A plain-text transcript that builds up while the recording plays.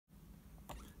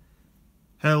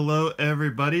Hello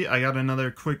everybody, I got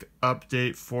another quick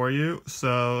update for you.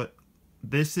 So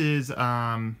this is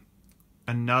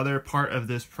another part of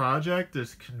this project,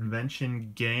 this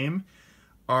convention game,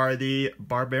 are the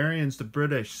barbarians, the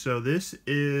British. So this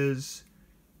is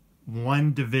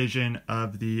one division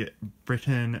of the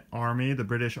Briton army, the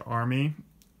British army,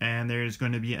 and there's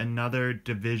going to be another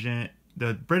division,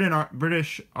 the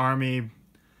British army.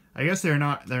 I guess they're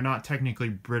not technically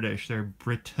British, they're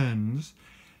Britons.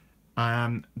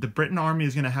 The Briton army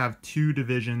is going to have two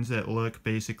divisions that look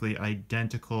basically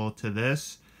identical to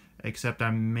this, except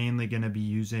I'm mainly going to be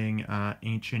using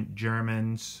ancient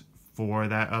Germans for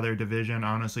that other division.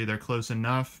 Honestly, they're close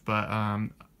enough, but I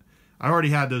already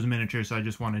had those miniatures, so I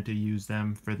just wanted to use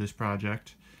them for this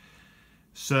project.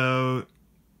 So,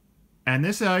 and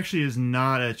this actually is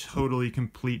not a totally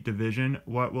complete division.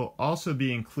 What will also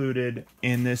be included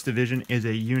in this division is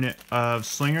a unit of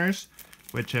slingers,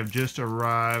 which have just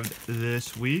arrived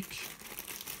this week.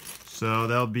 So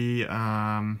they'll be,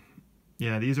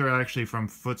 yeah, these are actually from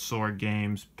Footsore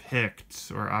Games, Picts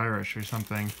or Irish or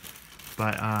something.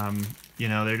 But, you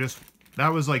know, they're just,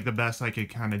 that was like the best I could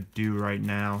kind of do right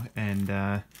now. And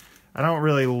I don't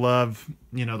really love,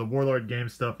 you know, the Warlord game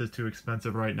stuff is too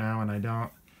expensive right now, and I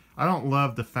don't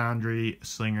love the Foundry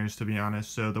slingers, to be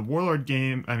honest. So the Warlord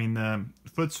game, I mean the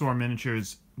Footsore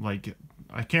miniatures, like,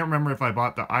 I can't remember if I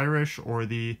bought the Irish or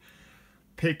the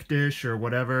Pictish or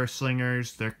whatever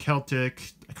slingers. They're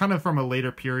Celtic, kind of from a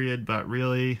later period, but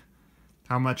really,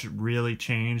 how much really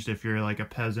changed if you're like a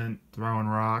peasant throwing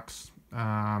rocks.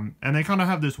 And they kind of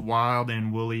have this wild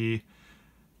and woolly,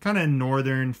 kind of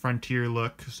northern frontier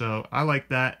look, so I like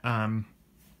that.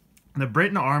 The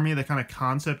Briton army, the kind of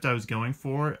concept I was going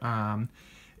for,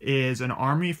 is an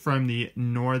army from the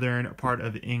northern part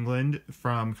of England,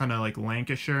 from kind of like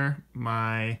Lancashire.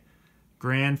 My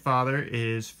grandfather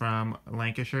is from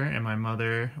Lancashire, and my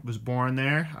mother was born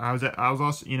there. I was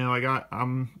also, you know,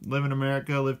 live in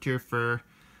America, lived here for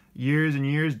years and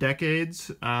years,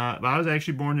 decades. But I was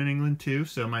actually born in England too,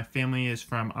 so my family is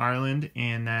from Ireland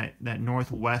and that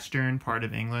northwestern part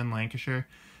of England, Lancashire.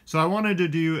 So I wanted to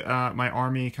do my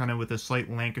army kind of with a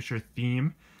slight Lancashire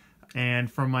theme.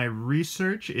 And from my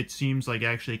research, it seems like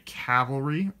actually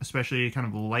cavalry, especially kind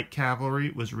of light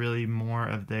cavalry, was really more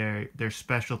of their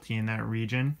specialty in that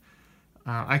region.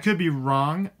 I could be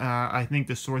wrong. I think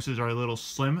the sources are a little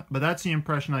slim, but that's the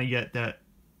impression I get, that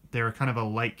they're kind of a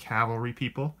light cavalry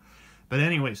people. But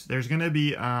anyways, there's going to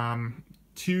be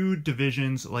two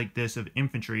divisions like this of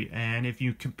infantry, and if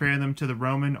you compare them to the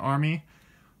Roman army,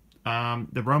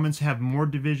 the Romans have more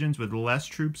divisions with less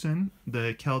troops in.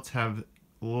 The Celts have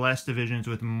less divisions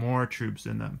with more troops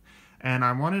in them. And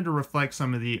I wanted to reflect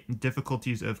some of the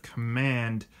difficulties of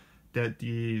command that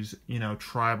these, you know,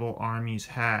 tribal armies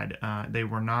had. They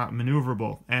were not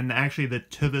maneuverable. And actually the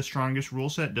To the Strongest rule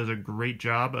set does a great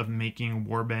job of making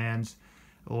warbands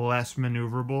less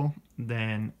maneuverable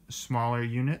than smaller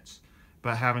units,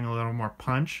 but having a little more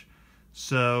punch.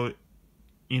 So,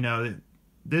 you know,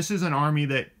 this is an army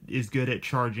that is good at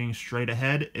charging straight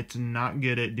ahead. It's not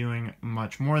good at doing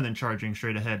much more than charging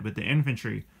straight ahead with the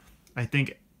infantry. I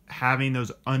think having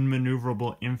those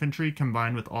unmaneuverable infantry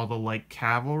combined with all the light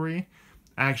cavalry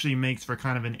actually makes for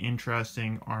kind of an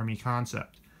interesting army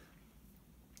concept.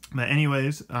 But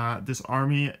anyways, this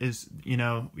army is, you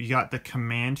know, you got the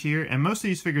command here, and most of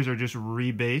these figures are just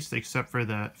rebased except for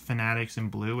the fanatics in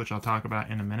blue, which I'll talk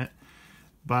about in a minute.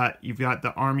 But you've got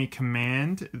the army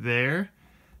command there.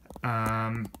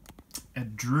 A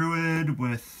druid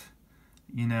with,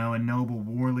 you know, a noble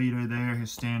war leader there,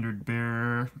 his standard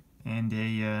bearer, and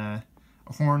a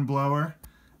horn blower.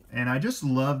 And I just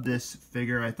love this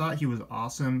figure. I thought he was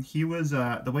awesome. He was,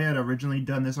 the way I'd originally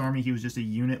done this army, he was just a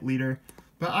unit leader.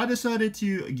 But I decided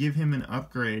to give him an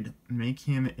upgrade, make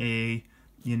him a,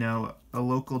 you know, a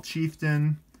local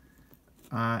chieftain.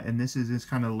 And this is his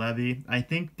kind of levy. I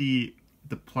think the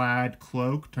plaid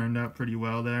cloak turned out pretty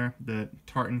well there. The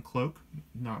tartan cloak,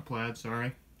 not plaid,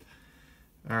 sorry.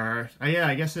 Yeah,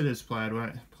 I guess it is plaid.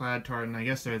 Plaid, tartan, I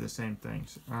guess they're the same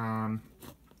things.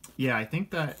 Yeah, I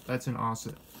think that's an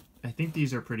awesome. I think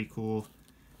these are pretty cool.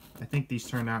 I think these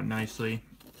turned out nicely.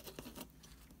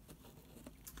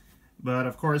 But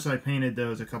of course I painted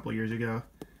those a couple years ago.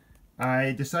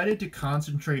 I decided to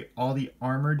concentrate all the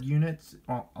armored units,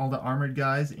 all the armored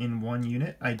guys in one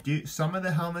unit. Some of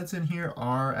the helmets in here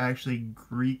are actually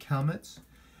Greek helmets,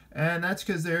 and that's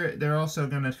because they're also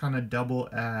going to kind of double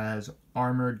as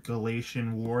armored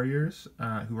Galatian warriors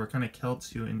who were kind of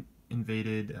Celts who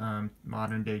invaded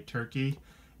modern day Turkey,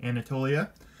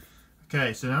 Anatolia.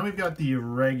 Okay, so now we've got the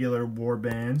regular war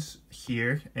bands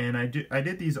here, and I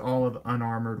did these all of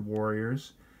unarmored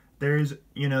warriors. There's,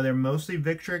 they're mostly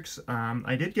Victrix.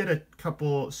 I did get a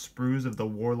couple sprues of the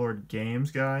Warlord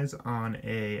Games guys on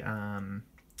a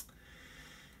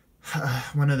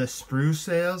one of the sprue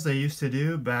sales they used to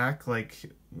do back, like,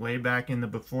 way back in the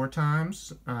before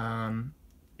times.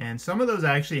 And some of those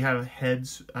actually have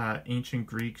heads, ancient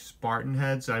Greek Spartan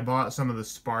heads. So I bought some of the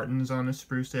Spartans on a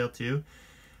sprue sale too.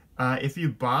 If you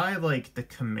buy, like, the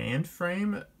command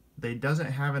frame, they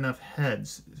doesn't have enough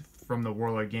heads from the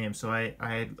Warlord game. So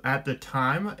I at the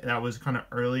time, that was kind of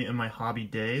early in my hobby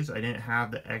days, I didn't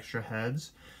have the extra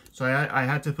heads. So I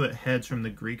had to put heads from the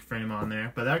Greek frame on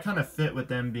there. But that kind of fit with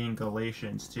them being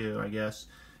Galatians too, I guess.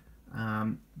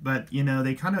 But,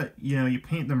 they kind of, you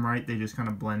paint them right, they just kind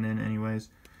of blend in anyways.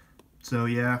 So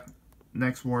yeah,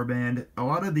 next warband. A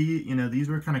lot of these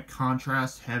were kind of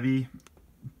contrast heavy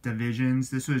divisions.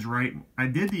 This was I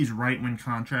did these right when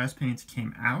contrast paints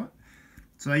came out.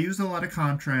 So I used a lot of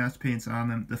contrast paints on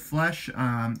them. The flesh,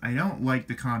 I don't like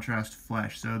the contrast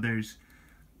flesh. So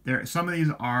some of these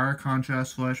are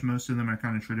contrast flesh. Most of them are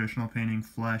kind of traditional painting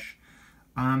flesh.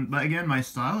 But again, my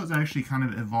style has actually kind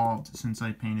of evolved since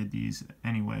I painted these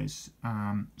anyways.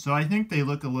 So I think they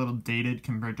look a little dated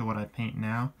compared to what I paint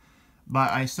now.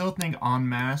 But I still think en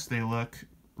masse they look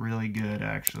really good,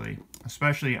 actually.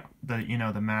 Especially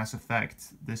the mass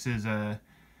effect. This is an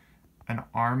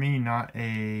army, not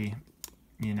a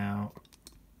a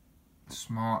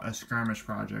skirmish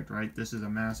project, right? This is a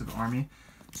massive army.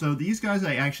 So these guys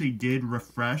I actually did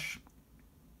refresh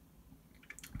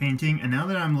painting, and now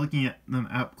that I'm looking at them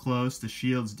up close, the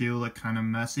shields do look kind of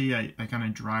messy. I kind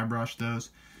of dry brushed those,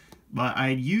 but I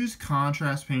used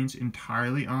contrast paints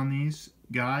entirely on these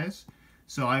guys.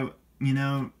 So I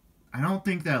don't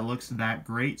think that looks that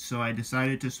great, so I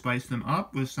decided to spice them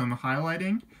up with some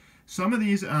highlighting. Some of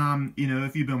these,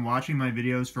 if you've been watching my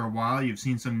videos for a while, you've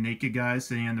seen some naked guys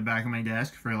sitting on the back of my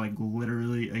desk for like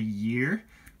literally a year.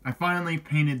 I finally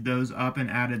painted those up and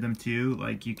added them too.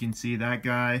 Like you can see that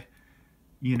guy,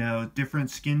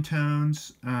 different skin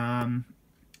tones.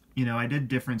 I did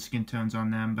different skin tones on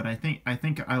them, but I think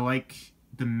I like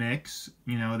the mix.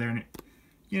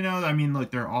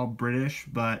 Look, they're all British,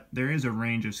 but there is a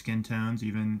range of skin tones,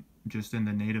 even just in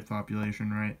the native population,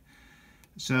 right?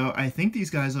 So I think these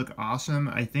guys look awesome.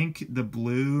 I think the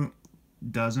blue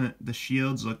the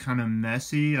shields look kind of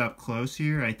messy up close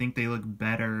here. I think they look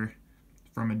better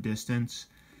from a distance.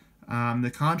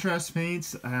 The contrast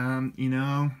paints,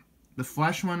 the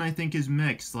flesh one I think is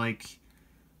mixed. Like,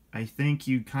 I think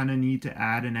you kind of need to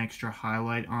add an extra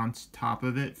highlight on top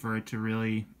of it for it to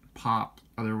really pop.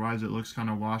 Otherwise it looks kind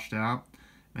of washed out.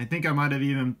 I think I might have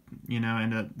even,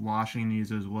 ended up washing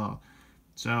these as well.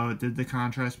 So did the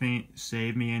contrast paint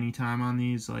save me any time on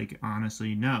these? Like,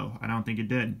 honestly, no. I don't think it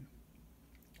did.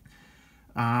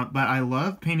 But I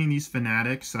love painting these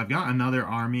fanatics. I've got another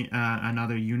army,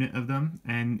 another unit of them.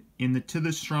 And to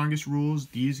the strongest rules,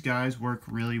 these guys work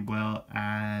really well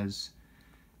as,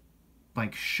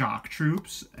 like, shock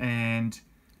troops. And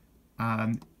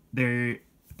they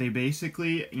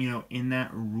basically, in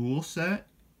that rule set,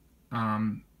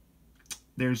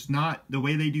 there's not, the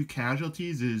way they do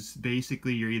casualties is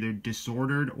basically you're either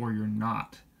disordered or you're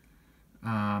not.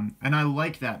 And I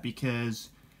like that because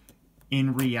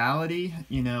in reality,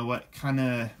 what kind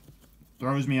of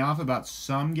throws me off about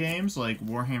some games like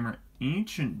Warhammer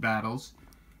Ancient Battles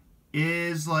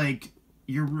is like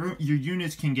your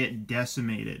units can get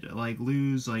decimated, like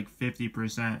lose like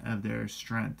 50% of their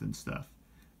strength and stuff.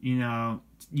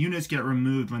 Units get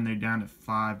removed when they're down to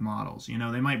 5 models. They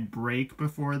might break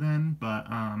before then, but,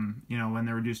 when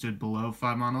they're reduced to below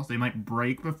 5 models, they might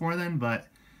break before then, but,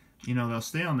 they'll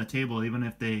stay on the table even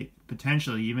if they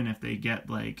get,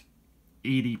 like,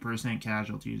 80%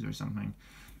 casualties or something.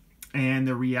 And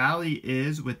the reality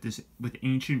is, with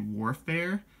Ancient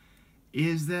Warfare,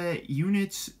 is that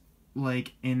units,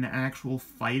 like, in actual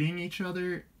fighting each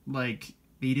other, like,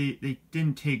 they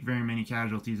didn't take very many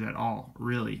casualties at all,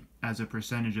 really, as a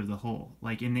percentage of the whole.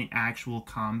 Like, in the actual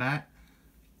combat,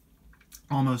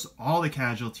 almost all the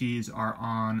casualties are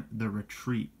on the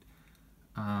retreat.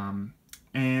 And,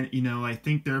 I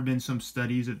think there have been some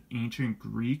studies of ancient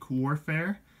Greek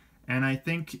warfare, and I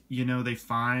think, they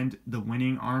find the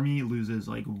winning army loses,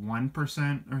 like,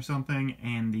 1% or something,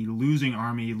 and the losing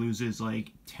army loses,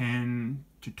 like, 10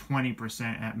 to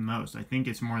 20% at most. I think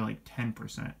it's more like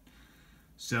 10%.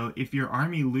 So if your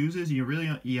army loses, you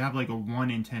have like a 1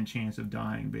 in 10 chance of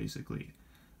dying, basically.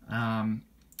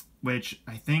 Which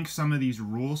I think some of these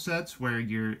rule sets where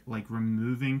you're like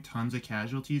removing tons of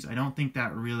casualties, I don't think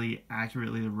that really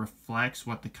accurately reflects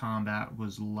what the combat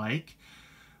was like.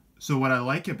 So what I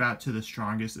like about To the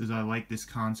Strongest is I like this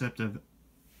concept of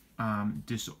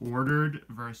disordered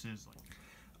versus like,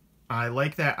 I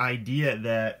like that idea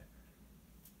that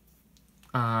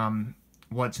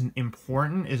what's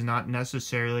important is not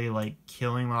necessarily like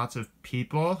killing lots of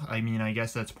people. I mean, I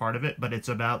guess that's part of it, but it's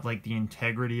about like the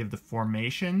integrity of the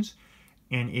formations,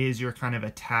 and is your kind of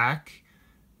attack,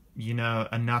 you know,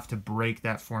 enough to break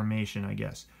that formation, I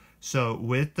guess. So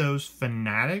with those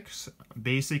fanatics,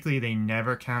 basically they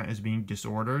never count as being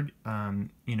disordered.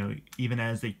 You know, even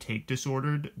as they take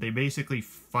disordered, they basically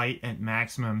fight at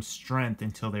maximum strength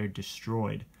until they're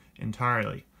destroyed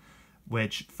entirely.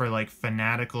 Which, for like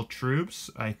fanatical troops,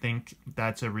 I think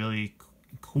that's a really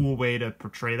cool way to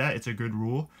portray that. It's a good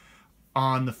rule.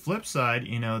 On the flip side,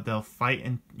 you know, they'll fight,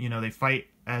 and you know, they fight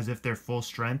as if they're full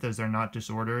strength, as they're not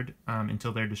disordered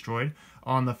until they're destroyed.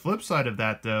 On the flip side of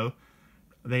that, though,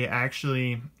 they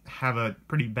actually have a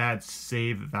pretty bad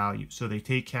save value, so they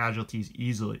take casualties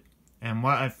easily. And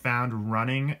what I've found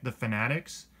running the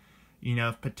fanatics, you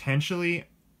know, potentially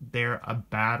they're a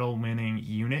battle-winning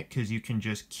unit because you can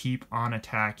just keep on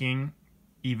attacking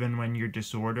even when you're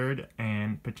disordered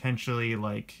and potentially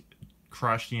like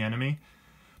crush the enemy.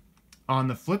 On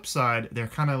the flip side, they're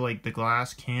kind of like the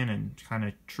glass cannon kind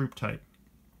of troop type.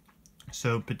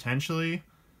 So potentially,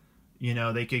 you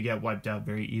know, they could get wiped out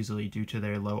very easily due to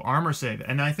their low armor save.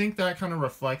 And I think that kind of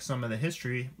reflects some of the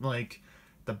history. Like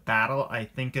the battle I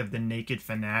think of the Naked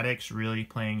Fanatics really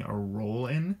playing a role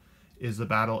in is the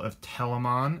Battle of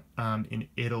Telamon in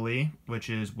Italy, which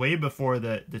is way before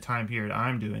the time period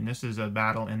I'm doing. This is a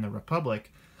battle in the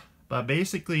Republic. But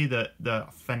basically, the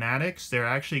fanatics, they're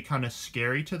actually kind of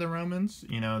scary to the Romans.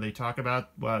 You know, they talk about,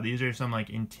 well, these are some,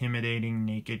 like, intimidating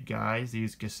naked guys,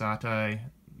 these Gesatai,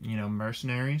 you know,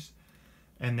 mercenaries.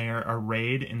 And they're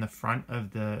arrayed in the front of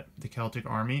the Celtic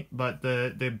army. But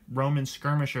the Roman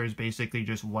skirmishers basically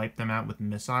just wipe them out with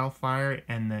missile fire,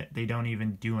 and they don't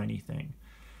even do anything.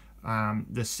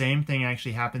 The same thing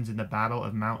actually happens in the Battle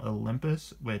of Mount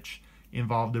Olympus, which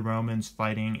involved the Romans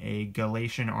fighting a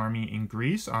Galatian army in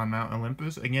Greece on Mount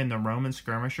Olympus. Again, the Roman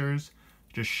skirmishers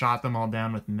just shot them all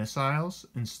down with missiles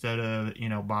instead of, you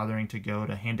know, bothering to go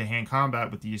to hand-to-hand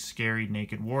combat with these scary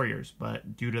naked warriors.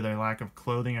 But due to their lack of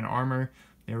clothing and armor,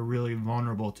 they were really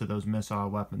vulnerable to those missile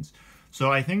weapons.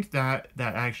 So I think that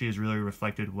actually is really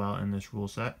reflected well in this rule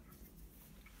set.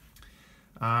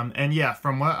 And yeah,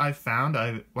 from what I've found,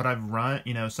 what I've run,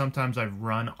 you know, sometimes I've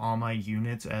run all my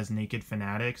units as Naked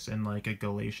Fanatics in like a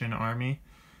Galatian army.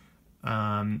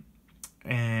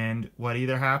 And what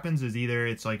either happens is either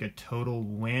it's like a total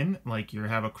win, like you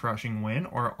have a crushing win,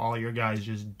 or all your guys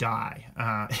just die.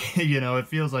 You know, it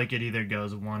feels like it either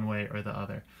goes one way or the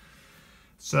other.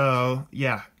 So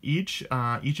yeah, each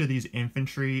of these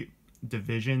infantry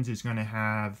divisions is going to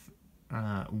have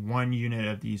one unit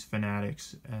of these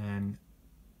fanatics, and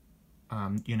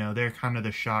you know, they're kind of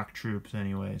the shock troops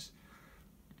anyways.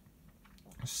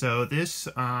 So this,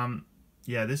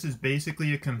 yeah, this is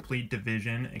basically a complete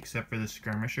division except for the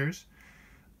skirmishers.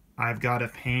 I've got to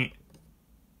paint,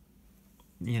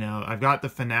 you know, I've got the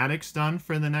fanatics done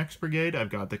for the next brigade. I've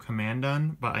got the command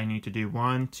done, but I need to do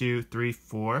 1, 2, 3,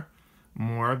 4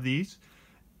 more of these.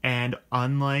 And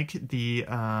unlike the,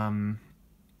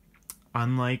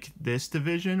 unlike this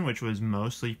division, which was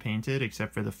mostly painted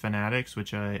except for the fanatics,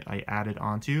 which I added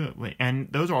onto, and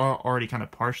those are already kind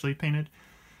of partially painted.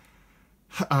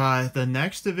 The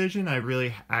next division, I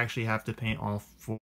really actually have to paint all 4.